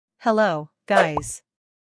Hello, guys.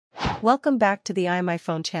 Welcome back to the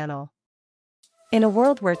iMyFone channel. In a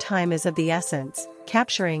world where time is of the essence,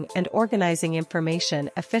 capturing and organizing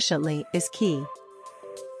information efficiently is key.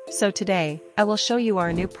 So today, I will show you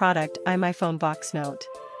our new product iMyFone VoxNote.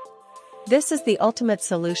 This is the ultimate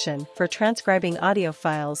solution for transcribing audio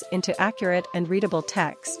files into accurate and readable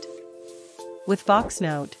text. With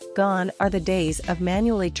VoxNote, gone are the days of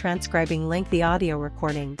manually transcribing lengthy audio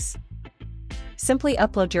recordings. Simply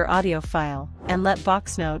upload your audio file, and let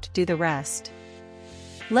VoxNote do the rest.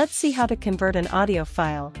 Let's see how to convert an audio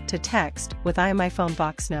file to text with iMyFone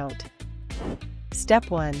VoxNote. Step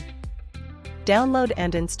 1. Download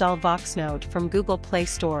and install VoxNote from Google Play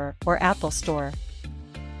Store or Apple Store.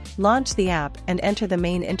 Launch the app and enter the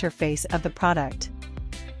main interface of the product.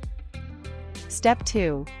 Step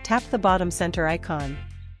 2. Tap the bottom center icon.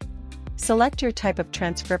 Select your type of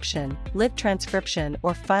transcription, live transcription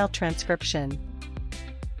or file transcription.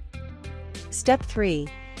 Step 3.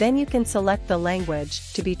 Then you can select the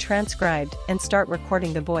language to be transcribed and start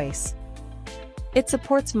recording the voice. It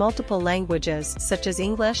supports multiple languages such as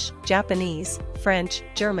English, Japanese, French,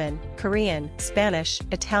 German, Korean, Spanish,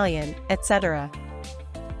 Italian, etc.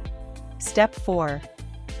 Step 4.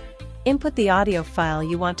 Input the audio file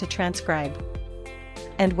you want to transcribe.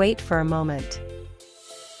 And wait for a moment.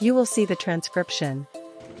 You will see the transcription.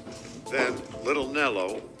 Then little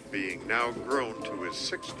Nello, being now grown to his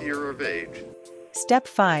 6th year of age. Step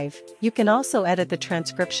 5. You can also edit the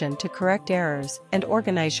transcription to correct errors and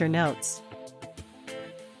organize your notes.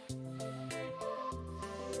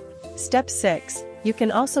 Step 6. You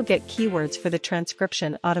can also get keywords for the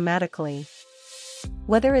transcription automatically.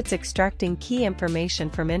 Whether it's extracting key information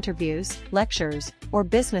from interviews, lectures, or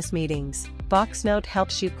business meetings, VoxNote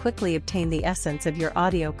helps you quickly obtain the essence of your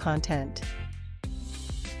audio content.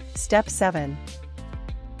 Step 7.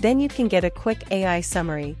 Then you can get a quick AI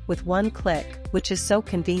summary with one click, which is so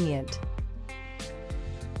convenient.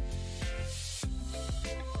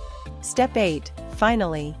 Step 8.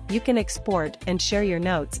 Finally, you can export and share your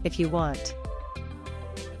notes if you want.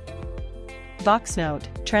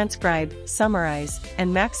 VoxNote, transcribe, summarize,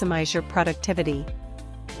 and maximize your productivity.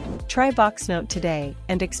 Try VoxNote today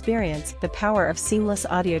and experience the power of seamless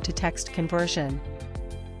audio-to-text conversion.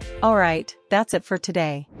 Alright, that's it for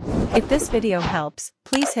today. If this video helps,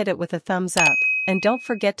 please hit it with a thumbs up, and don't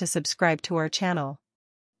forget to subscribe to our channel.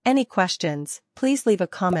 Any questions, please leave a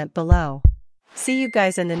comment below. See you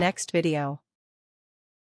guys in the next video.